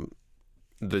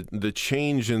 the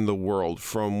change in the world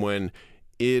from when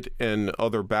it and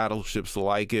other battleships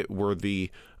like it were the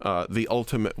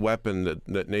ultimate weapon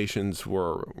that nations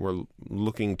were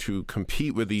looking to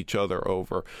compete with each other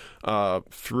over,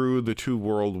 through the two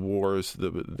world wars,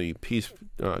 the peace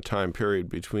time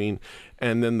period between,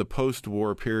 and then the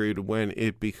post-war period when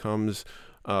it becomes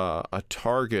a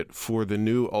target for the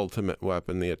new ultimate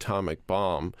weapon, the atomic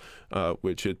bomb,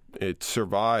 which it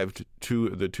survived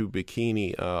the two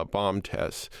Bikini bomb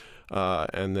tests,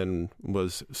 and then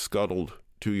was scuttled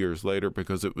 2 years later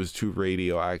because it was too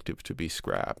radioactive to be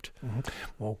scrapped. Mm-hmm.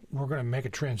 Well, we're going to make a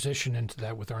transition into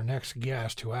that with our next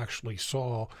guest, who actually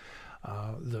saw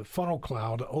the funnel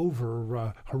cloud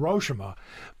over Hiroshima.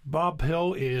 Bob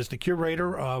Hill is the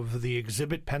curator of the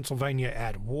exhibit Pennsylvania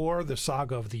at War, the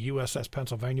saga of the USS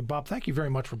Pennsylvania. Bob, thank you very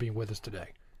much for being with us today.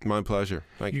 My pleasure.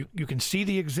 Thank you. You can see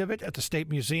the exhibit at the State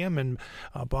Museum, and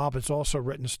Bob has also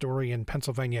written a story in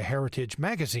Pennsylvania Heritage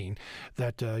Magazine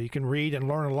that you can read and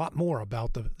learn a lot more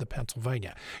about the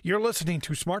Pennsylvania. You're listening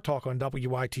to Smart Talk on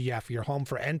WITF, your home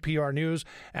for NPR News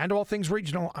and all things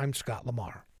regional. I'm Scott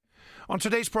Lamar. On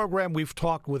today's program, we've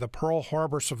talked with a Pearl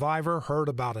Harbor survivor, heard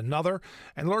about another,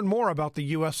 and learned more about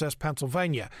the USS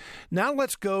Pennsylvania. Now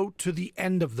let's go to the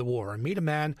end of the war and meet a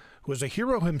man who was a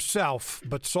hero himself,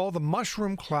 but saw the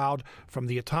mushroom cloud from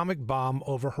the atomic bomb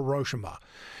over Hiroshima.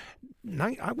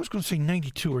 I was going to say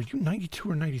 92. Are you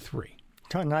 92 or 93?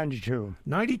 92.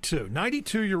 92.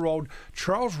 92-year-old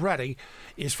Charles Redding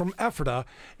is from Ephrata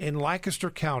in Lancaster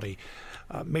County.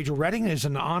 Major Redding, it is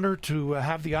an honor to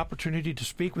have the opportunity to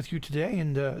speak with you today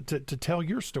and to tell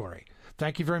your story.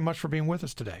 Thank you very much for being with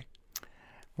us today.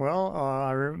 Well,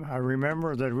 I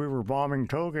remember that we were bombing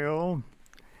Tokyo,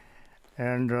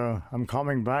 and I'm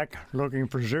coming back looking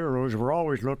for zeros. We're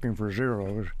always looking for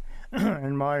zeros.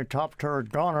 And my top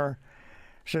turret gunner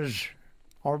says,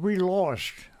 "Are we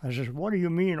lost?" I said, "What do you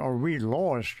mean, are we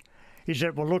lost?" He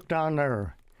said, "Well, look down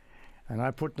there." And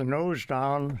I put the nose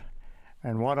down,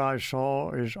 and what I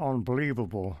saw is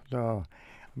unbelievable.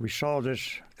 We saw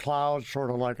this cloud,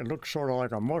 it looked sort of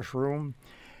like a mushroom,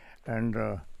 and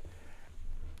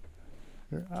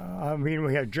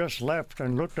we had just left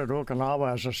and looked at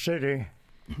Okinawa as a city,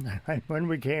 and when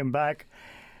we came back,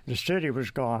 the city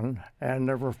was gone, and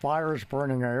there were fires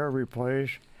burning every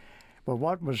place. But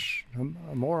what was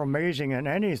more amazing than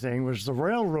anything was the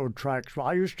railroad tracks.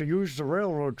 I used to use the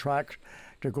railroad tracks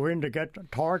to go in to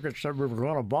get targets that we were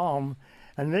going to bomb,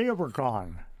 and they were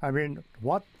gone. I mean,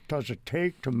 what does it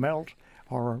take to melt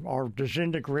or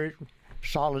disintegrate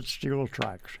solid steel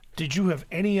tracks? Did you have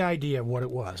any idea what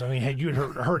it was? I mean, had you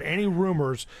heard any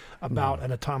rumors about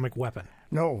an atomic weapon?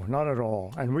 No, not at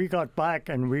all. And we got back,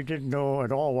 and we didn't know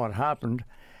at all what happened.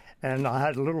 And I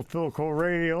had a little Philco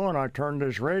radio, and I turned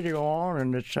this radio on,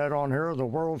 and it said on here, the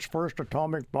world's first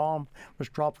atomic bomb was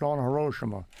dropped on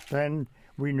Hiroshima. Then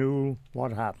we knew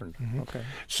what happened. Mm-hmm. Okay.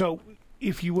 So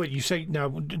if you would, you say, now,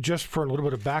 just for a little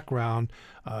bit of background,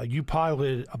 you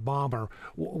piloted a bomber.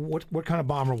 What kind of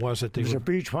bomber was it? It was a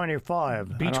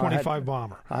B-25. B-25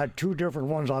 bomber. I had two different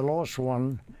ones. I lost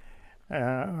one.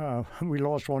 We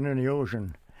lost one in the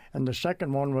ocean. And the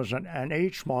second one was an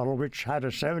H model, which had a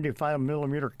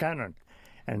 75-millimeter cannon,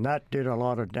 and that did a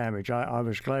lot of damage. I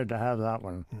was glad to have that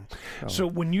one. So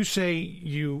when you say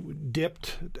you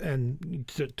dipped and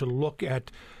to look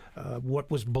at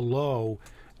what was below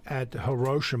at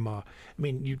Hiroshima, I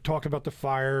mean, you talked about the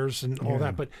fires and all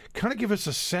that, but kind of give us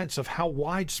a sense of how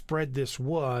widespread this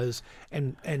was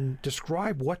and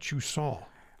describe what you saw.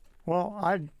 Well,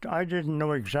 I didn't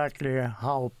know exactly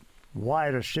how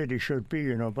wide a city should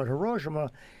be, but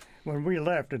Hiroshima, when we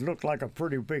left, it looked like a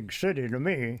pretty big city to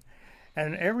me.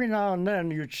 And every now and then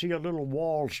you'd see a little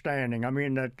wall standing. I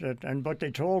mean, but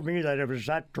they told me that it was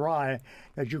that dry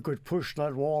that you could push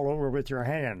that wall over with your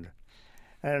hand.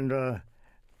 And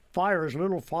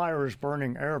little fires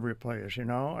burning every place,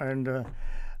 and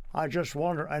I just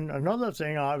wonder. And another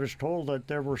thing, I was told that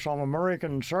there were some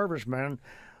American servicemen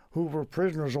who were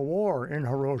prisoners of war in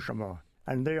Hiroshima,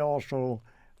 and they also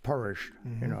perished,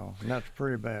 and that's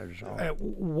pretty bad. So.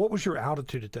 What was your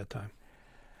altitude at that time?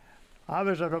 I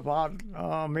was at about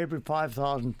maybe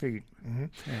 5,000 feet. Mm-hmm.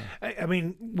 Yeah. I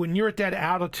mean, when you're at that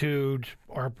altitude,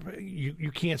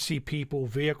 you can't see people,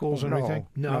 vehicles, or anything?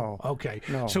 No. Okay.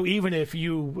 No. So even if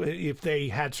they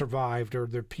had survived or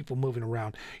there are people moving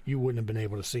around, you wouldn't have been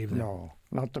able to see them? No,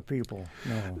 not the people,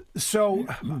 no. So,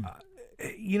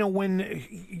 when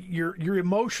your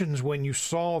emotions when you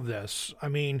saw this, I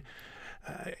mean,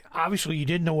 obviously you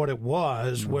didn't know what it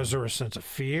was. No. Was there a sense of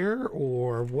fear,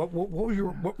 or what were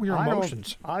your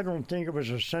emotions? I don't think it was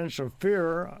a sense of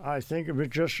fear. I think it was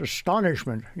just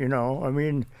astonishment. I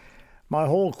mean, my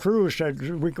whole crew said,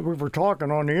 we were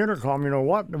talking on the intercom.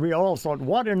 We all thought,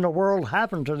 what in the world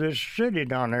happened to this city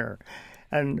down there?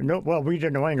 And we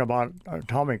didn't know anything about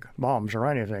atomic bombs or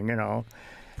anything.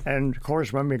 And of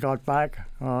course, when we got back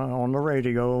on the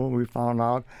radio, we found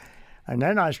out. And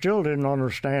then I still didn't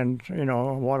understand,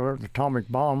 what an atomic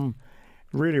bomb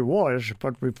really was,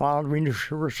 but we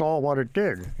sure saw what it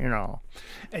did,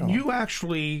 And you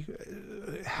actually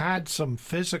had some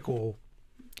physical,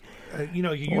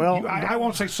 I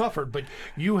won't say suffered, but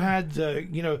you had,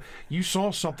 you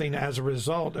saw something as a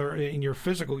result, or in your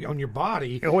physical, on your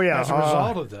body, as a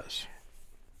result of this.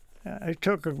 It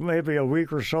took maybe a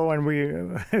week or so, and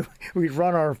we'd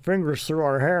run our fingers through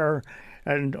our hair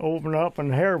and open up,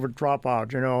 and hair would drop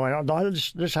out, And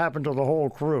this happened to the whole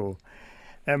crew.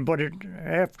 But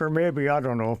after maybe, I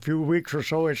don't know, a few weeks or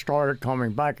so, it started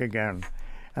coming back again.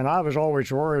 And I was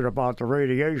always worried about the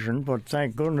radiation, but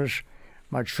thank goodness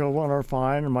my children are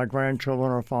fine and my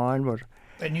grandchildren are fine. But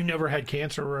And you never had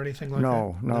cancer or anything like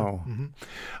that? no.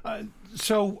 Mm-hmm.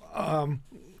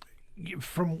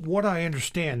 From what I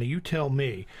understand, you tell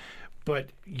me, but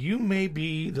you may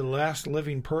be the last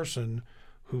living person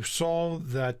who saw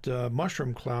that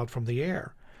mushroom cloud from the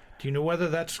air. Do you know whether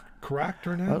that's correct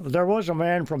or not? There was a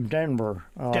man from Denver.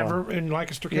 Denver in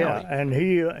Lancaster County. Yeah, and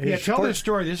he... tell this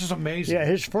story. This is amazing. Yeah,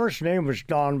 his first name was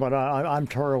Don, but I'm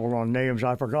terrible on names.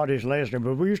 I forgot his last name.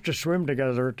 But we used to swim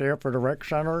together at the Ephrata Rec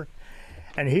Center.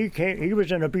 And he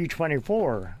was in a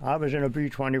B-24. I was in a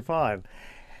B-25.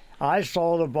 I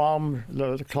saw the bomb,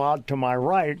 the cloud to my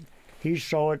right. He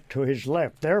saw it to his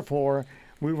left. Therefore,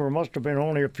 we must have been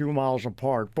only a few miles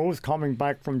apart, both coming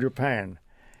back from Japan.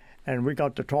 And we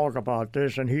got to talk about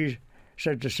this, and he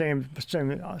said the same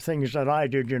things that I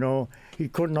did, He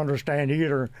couldn't understand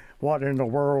either what in the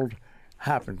world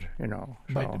happened,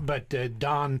 So. But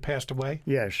Don passed away?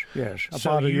 Yes,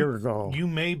 about a year ago. You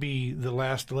may be the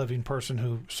last living person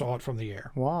who saw it from the air.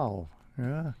 Wow,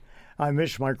 yeah. I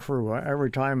miss my crew.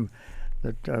 Every time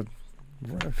that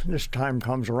this time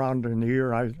comes around in the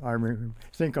year, I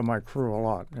think of my crew a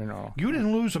lot, You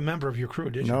didn't lose a member of your crew,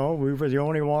 did you? No, we were the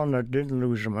only one that didn't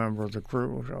lose a member of the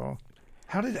crew. So,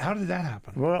 how did that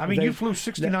happen? Well, you flew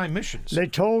 69 missions. They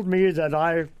told me that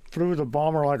I flew the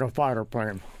bomber like a fighter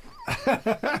plane.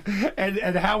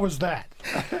 and how was that?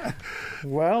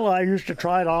 Well, I used to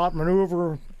try to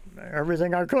outmaneuver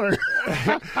everything I could.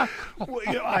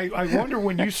 I wonder,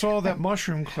 when you saw that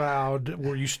mushroom cloud,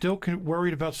 were you still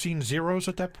worried about seeing zeros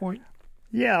at that point?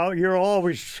 Yeah, you're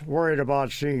always worried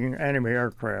about seeing enemy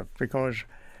aircraft because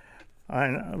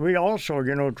we also,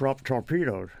 dropped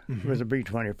torpedoed with the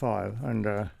B-25,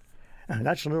 and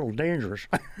that's a little dangerous.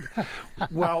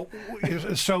 Well,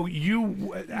 so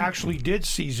you actually did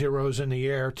see zeros in the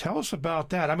air. Tell us about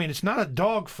that. I mean, it's not a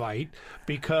dogfight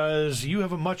because you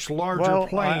have a much larger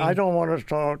plane. I don't want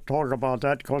to talk about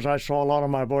that because I saw a lot of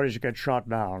my buddies get shot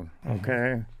down,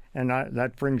 okay? And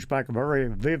that brings back very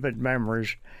vivid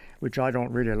memories, which I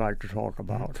don't really like to talk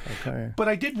about, okay? But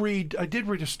I did read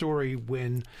a story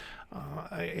when,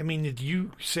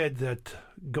 you said that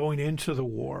going into the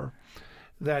war,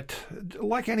 that,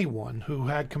 like anyone who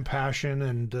had compassion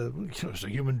and as a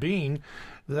human being,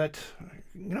 that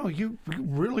you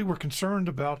really were concerned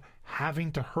about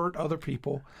having to hurt other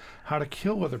people, how to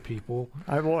kill other people.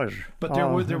 I was. But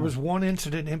there was one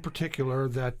incident in particular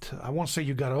that I won't say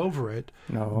you got over it,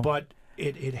 but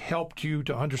it helped you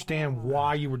to understand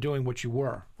why you were doing what you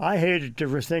were. I hated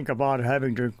to think about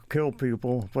having to kill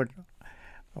people, but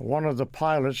one of the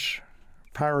pilots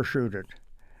parachuted.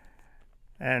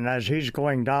 And as he's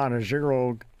going down, a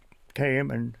Zero came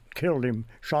and killed him,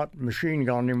 machine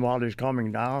gunned him while he's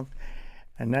coming down.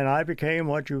 And then I became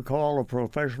what you call a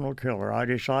professional killer. I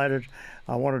decided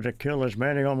I wanted to kill as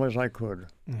many of them as I could.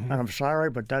 And I'm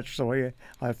sorry, but that's the way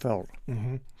I felt.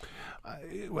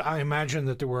 I imagine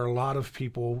that there were a lot of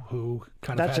people who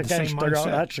kind of had the same mindset.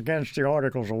 That's against the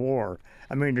Articles of War.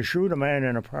 I mean, to shoot a man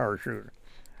in a parachute.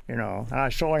 And I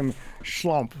saw him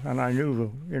slump, and I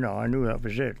knew that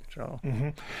was it. So,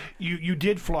 you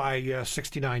did fly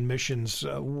 69 missions.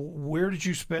 Where did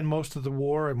you spend most of the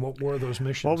war, and what were those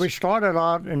missions? Well, we started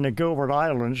out in the Gilbert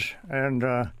Islands, and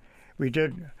we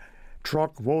did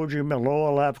Truk, Woji,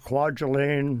 Maloelap,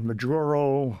 Kwajalein,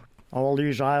 Majuro. All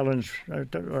these islands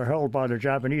are held by the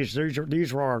Japanese.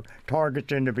 These were our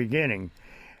targets in the beginning,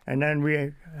 and then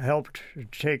we helped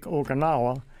take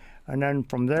Okinawa. And then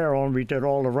from there on, we did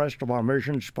all the rest of our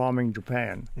missions bombing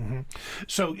Japan.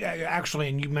 So, actually,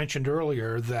 and you mentioned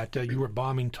earlier that you were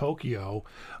bombing Tokyo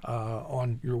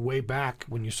on your way back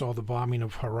when you saw the bombing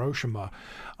of Hiroshima.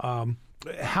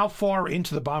 How far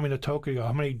into the bombing of Tokyo,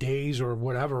 how many days or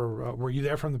whatever, were you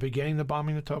there from the beginning, the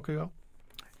bombing of Tokyo?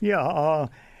 Yeah.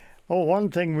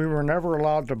 One thing, we were never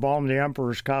allowed to bomb the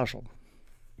Emperor's castle.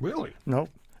 Really?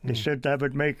 Nope. They said that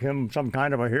would make him some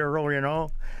kind of a hero,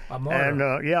 A martyr. And,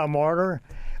 a martyr.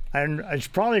 And it's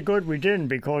probably good we didn't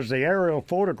because the aerial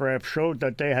photograph showed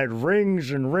that they had rings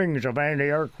and rings of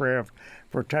anti-aircraft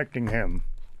protecting him.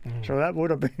 So that would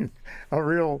have been a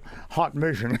real hot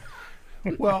mission.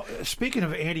 Well, speaking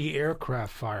of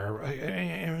anti-aircraft fire,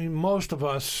 I mean, most of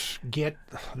us get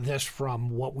this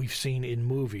from what we've seen in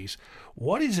movies.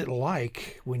 What is it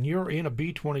like when you're in a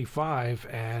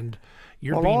B-25 and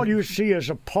you're all you see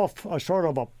is a puff, a sort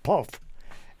of a puff,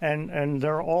 and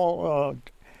they're all.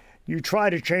 You try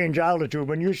to change altitude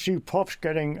when you see puffs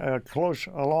getting close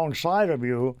alongside of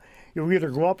you. You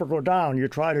either go up or go down. You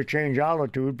try to change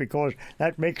altitude because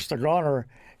that makes the gunner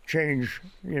change.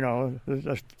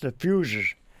 The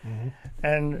fuses,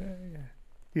 and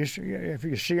if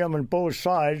you see them on both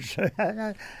sides,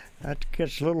 that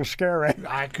gets a little scary.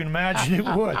 I can imagine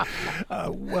it would.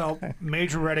 Well,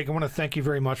 Major Reddick, I want to thank you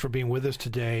very much for being with us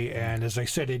today. And as I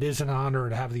said, it is an honor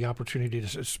to have the opportunity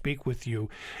to speak with you.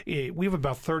 We have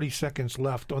about 30 seconds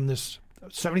left on this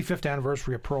 75th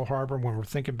anniversary of Pearl Harbor when we're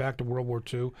thinking back to World War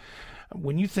II.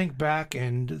 When you think back,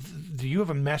 and do you have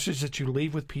a message that you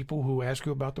leave with people who ask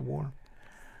you about the war?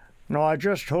 No, I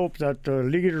just hope that the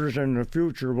leaders in the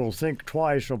future will think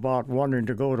twice about wanting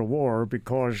to go to war,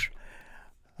 because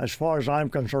as far as I'm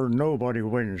concerned, nobody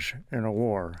wins in a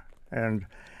war. And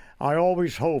I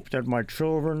always hope that my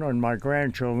children and my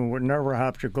grandchildren would never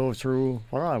have to go through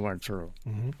what I went through.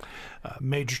 Mm-hmm.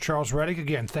 Major Charles Reddick,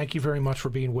 again, thank you very much for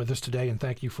being with us today, and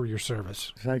thank you for your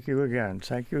service. Thank you again.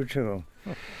 Thank you, too.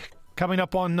 Coming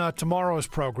up on tomorrow's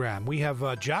program, we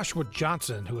have Joshua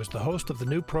Johnson, who is the host of the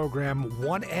new program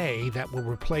 1A that will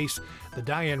replace the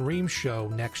Diane Reeves show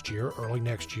next year, early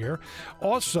next year.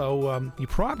 Also, you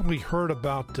probably heard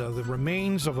about the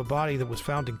remains of a body that was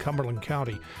found in Cumberland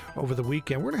County over the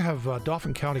weekend. We're going to have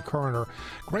Dauphin County Coroner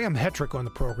Graham Hetrick on the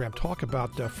program talk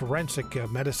about forensic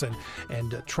medicine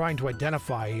and trying to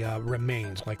identify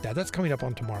remains like that. That's coming up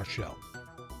on tomorrow's show.